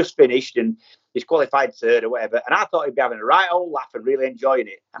session had just finished, and he's qualified third or whatever. And I thought he'd be having a right old laugh and really enjoying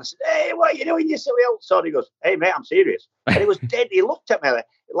it. And I said, "Hey, what are you doing, you silly old sod?" He goes, "Hey, mate, I'm serious." And he was dead. He looked at me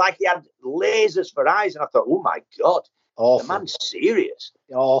like he had lasers for eyes. And I thought, oh, my God, the man's serious.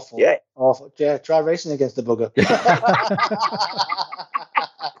 Awful. Yeah. Awful. Yeah, try racing against the bugger.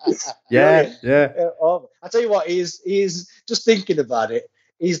 Yeah. I tell you what, he's just thinking about it.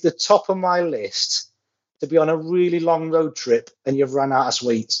 He's the top of my list to be on a really long road trip and you've run out of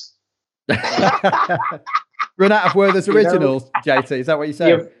sweets. Run out of Werther's Originals, JT. Is that what you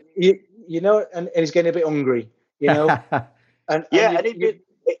say? And he's getting a bit hungry, and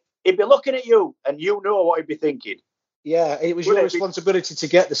he'd be looking at you and you know what he'd be thinking. Yeah, it was your responsibility to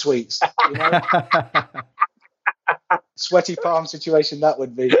get the sweets. Sweaty palm situation that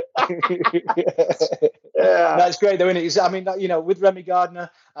would be. That's great though, isn't it? I mean, with Remy Gardner,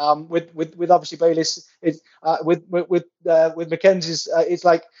 with obviously Bayliss, with Mackenzie's, it's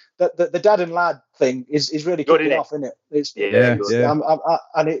like the dad and lad thing is really kicking off, isn't it? It's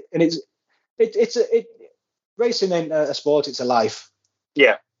racing ain't a sport; it's a life.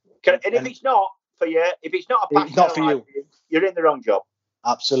 Yeah, and if it's not for you, if it's not a passion, it's not for you. You're in the wrong job.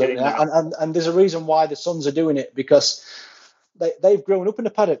 Absolutely, and there's a reason why the sons are doing it, because they've grown up in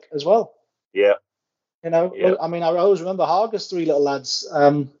the paddock as well. Yeah. I mean, I always remember Harger's three little lads. I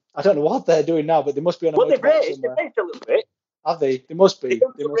don't know what they're doing now, but they must be on a motorbike somewhere. They've raced a little bit. Have they? They must be.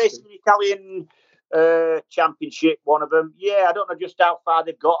 They raced in the Italian championship, one of them. Yeah, I don't know just how far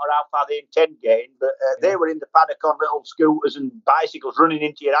they've got or how far they intend getting, but they were in the paddock on little scooters and bicycles running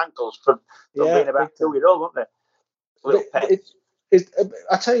into your ankles from being about 2-year-old, weren't they? Little pets.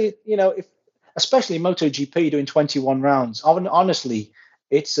 I tell you, if especially MotoGP doing 21 rounds, honestly,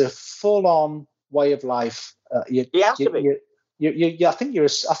 it's a full-on way of life. It has to be. I think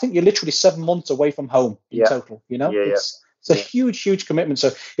you're literally 7 months away from home in total. It's a huge commitment.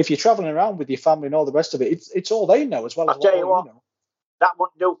 So if you're traveling around with your family and all the rest of it, it's all they know as well. I'll tell you what. That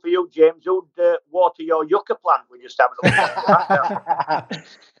wouldn't do for you, James. Who'd water your yucca plant when you're just having a look?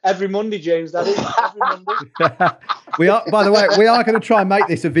 Every Monday, James, that is. Every Monday. By the way, we are going to try and make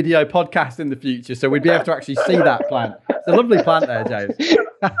this a video podcast in the future, so we'd be able to actually see that plant. It's a lovely plant there, James.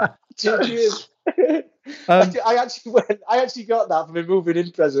 Cheers. I actually got that from a moving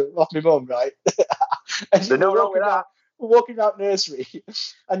in present off my mum, right? There's no wrong with that. Walking out nursery,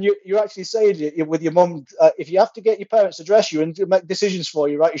 and you're actually saying with your mum, if you have to get your parents to dress you and to make decisions for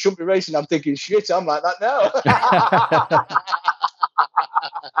you, right? You shouldn't be racing. I'm thinking, shit, I'm like that now.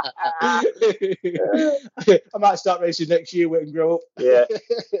 I might start racing next year and grow up. Yeah.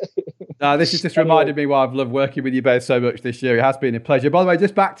 This has just reminded me why I've loved working with you both so much this year. It has been a pleasure. By the way,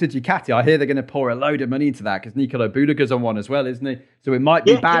 just back to Ducati, I hear they're going to pour a load of money into that because Nicolo Budica's on one as well, isn't he? So it might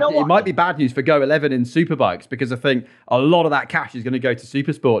be bad. It might be bad news for Go 11 in Superbikes, because I think a lot of that cash is going to go to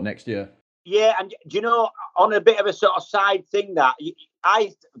Supersport next year. Yeah, and on a bit of a sort of side thing,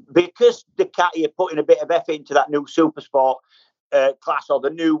 because Ducati are putting a bit of effort into that new Supersport class, or the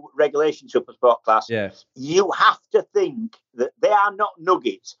new regulation Supersport class, you have to think that they are not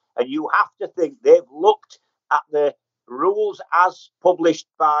nuggets, and you have to think they've looked at the rules as published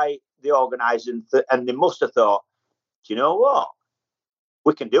by the organisers, and they must have thought, do you know what?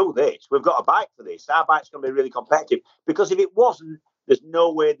 We can do this. We've got a bike for this. Our bike's going to be really competitive. Because if it wasn't, there's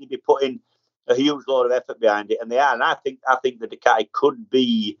no way they'd be putting a huge load of effort behind it, and they are. And I think the Ducati could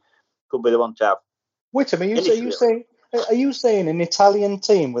be the one to have. Wait a minute, are you saying an Italian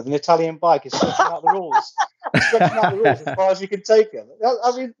team with an Italian bike is stretching out the rules? Stretching out the rules as far as you can take them?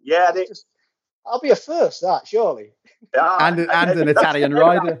 I mean, I'll be a first, that surely. And an Italian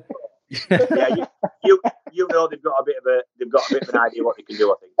rider. Yeah, they've got a bit of an idea what they can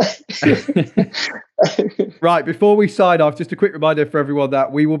do, I think. Right, before we sign off, just a quick reminder for everyone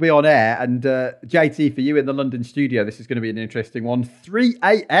that we will be on air, and JT, for you in the London studio, this is going to be an interesting one. 3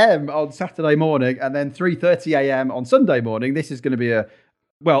 a.m. on Saturday morning, and then 3:30 a.m. on Sunday morning. This is going to be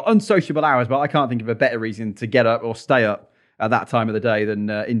unsociable hours, but I can't think of a better reason to get up or stay up at that time of the day than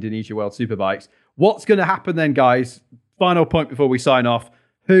Indonesia World Superbikes. What's going to happen then, guys? Final point before we sign off.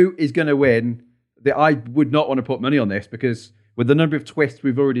 Who is going to win? I would not want to put money on this because with the number of twists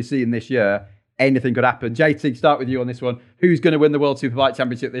we've already seen this year, anything could happen. JT, start with you on this one. Who's going to win the World Superbike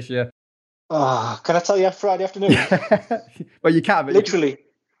Championship this year? Can I tell you Friday afternoon? Well, you can. But literally.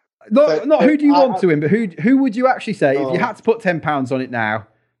 Not who do you want to win, but who would you actually say, if you had to put £10 on it now,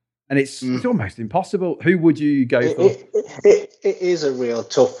 and it's almost impossible, who would you go for? It is a real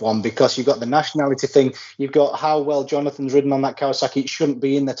tough one because you've got the nationality thing. You've got how well Jonathan's ridden on that Kawasaki. It shouldn't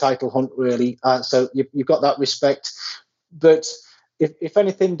be in the title hunt, really. So you've got that respect. But if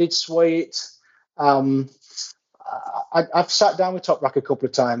anything did sway it, I've sat down with Toprak a couple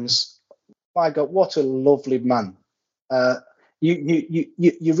of times. My God, what a lovely man.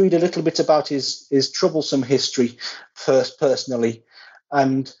 You read a little bit about his troublesome history personally,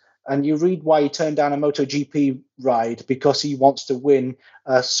 and you read why he turned down a MotoGP ride because he wants to win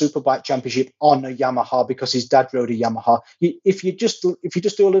a Superbike Championship on a Yamaha because his dad rode a Yamaha. If you just do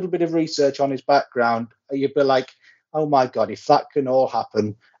a little bit of research on his background, you'd be like, oh my God, if that can all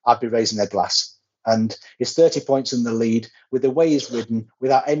happen, I'd be raising a glass. And he's 30 points in the lead with the way he's ridden,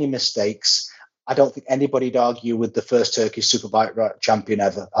 without any mistakes. I don't think anybody'd argue with the first Turkish Superbike champion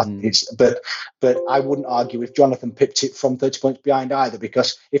ever. But I wouldn't argue if Jonathan pipped it from 30 points behind either,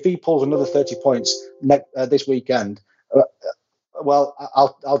 because if he pulls another 30 points this weekend,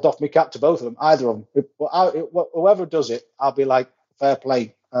 I'll doff my cap to both of them, either of them. Whoever does it, I'll be like, fair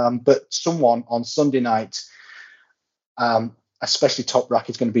play. But someone on Sunday night, especially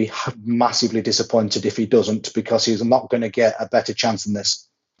Toprak, is going to be massively disappointed if he doesn't, because he's not going to get a better chance than this.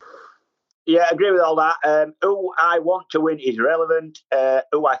 Yeah, I agree with all that. Who I want to win is relevant.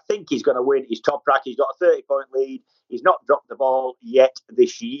 Who I think he's going to win is Toprak. He's got a 30-point lead. He's not dropped the ball yet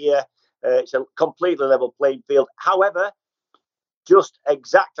this year. It's a completely level playing field. However, just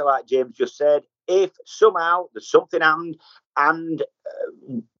exactly like James just said, if somehow there's something and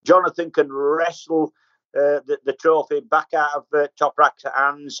Jonathan can wrestle the trophy back out of Toprak's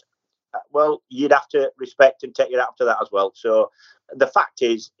hands, well, you'd have to respect and take it after that as well. So the fact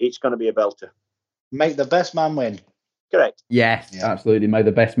is, it's going to be a belter. Make the best man win. Correct. Yes, absolutely. May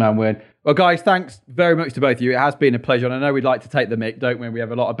the best man win. Well, guys, thanks very much to both of you. It has been a pleasure. And I know we'd like to take the mic, don't we? We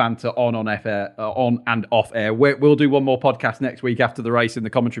have a lot of banter on and off air. We'll do one more podcast next week after the race in the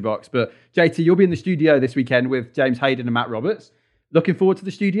commentary box. But JT, you'll be in the studio this weekend with James Hayden and Matt Roberts. Looking forward to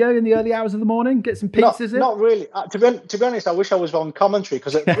the studio in the early hours of the morning? Get some pizzas in? Not really. To be honest, I wish I was on commentary,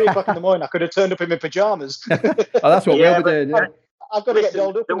 because at 3 o'clock in the morning, I could have turned up in my pyjamas. Oh, that's what we'll be doing. Yeah. I've got to get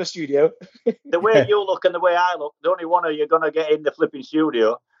dolled up in the studio. The way you look and the way I look, the only one of you are going to get in the flipping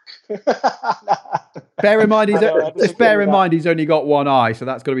studio. Bear in mind, he's only got one eye, so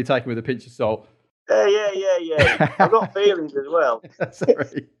that's got to be taken with a pinch of salt. Yeah. I've got feelings as well.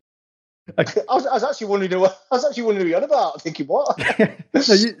 Sorry. Okay. I was actually wondering who you're on about. Thinking what?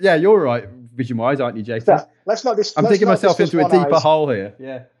 No, you're right, vision-wise, aren't you, Jason? I'm digging myself into a deeper hole here.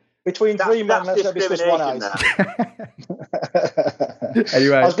 Yeah. Between three men, let's not discuss one eyes.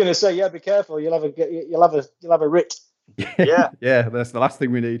 Anyway, I was going to say, be careful. You'll have a writ. Yeah, that's the last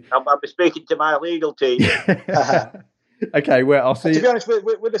thing we need. I'll be speaking to my legal team. Okay, well, I'll see. To be honest,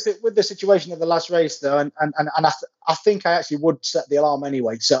 with the situation of the last race, though, and I think I actually would set the alarm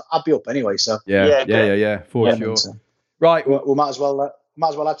anyway, so I'd be up anyway. So yeah, for sure. So. Right, we might as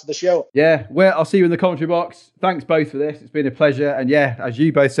well add to the show. Yeah, well, I'll see you in the commentary box. Thanks both for this. It's been a pleasure, and yeah, as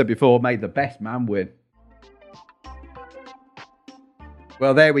you both said before, may the best man win.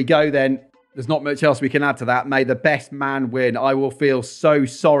 Well, there we go then. There's not much else we can add to that. May the best man win. I will feel so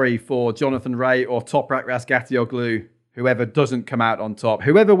sorry for Jonathan Rea or Toprak Razgatlioglu, whoever doesn't come out on top.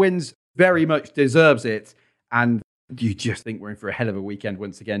 Whoever wins very much deserves it. And you just think we're in for a hell of a weekend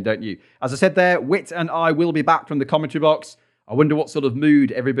once again, don't you? As I said there, Whit and I will be back from the commentary box. I wonder what sort of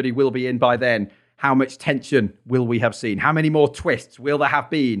mood everybody will be in by then. How much tension will we have seen? How many more twists will there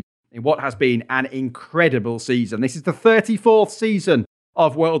have been in what has been an incredible season? This is the 34th season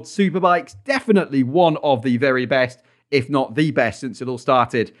of World Superbikes. Definitely one of the very best, if not the best, since it all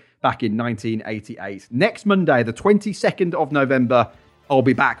started back in 1988. Next Monday, the 22nd of November, I'll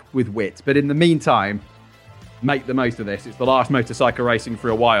be back with Whit. But in the meantime, make the most of this. It's the last motorcycle racing for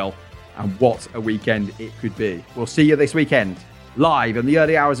a while. And what a weekend it could be. We'll see you this weekend, live in the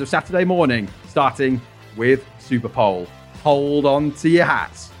early hours of Saturday morning, starting with SuperPole. Hold on to your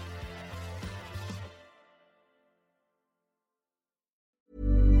hats.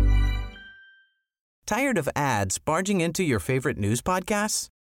 Tired of ads barging into your favorite news podcasts?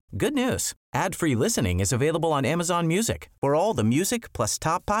 Good news. Ad-free listening is available on Amazon Music for all the music plus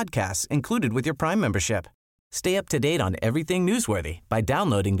top podcasts included with your Prime membership. Stay up to date on everything newsworthy by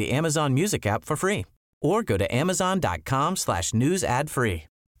downloading the Amazon Music app for free or go to amazon.com/news ad free.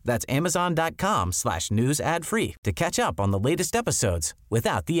 That's amazon.com/news ad free to catch up on the latest episodes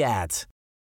without the ads.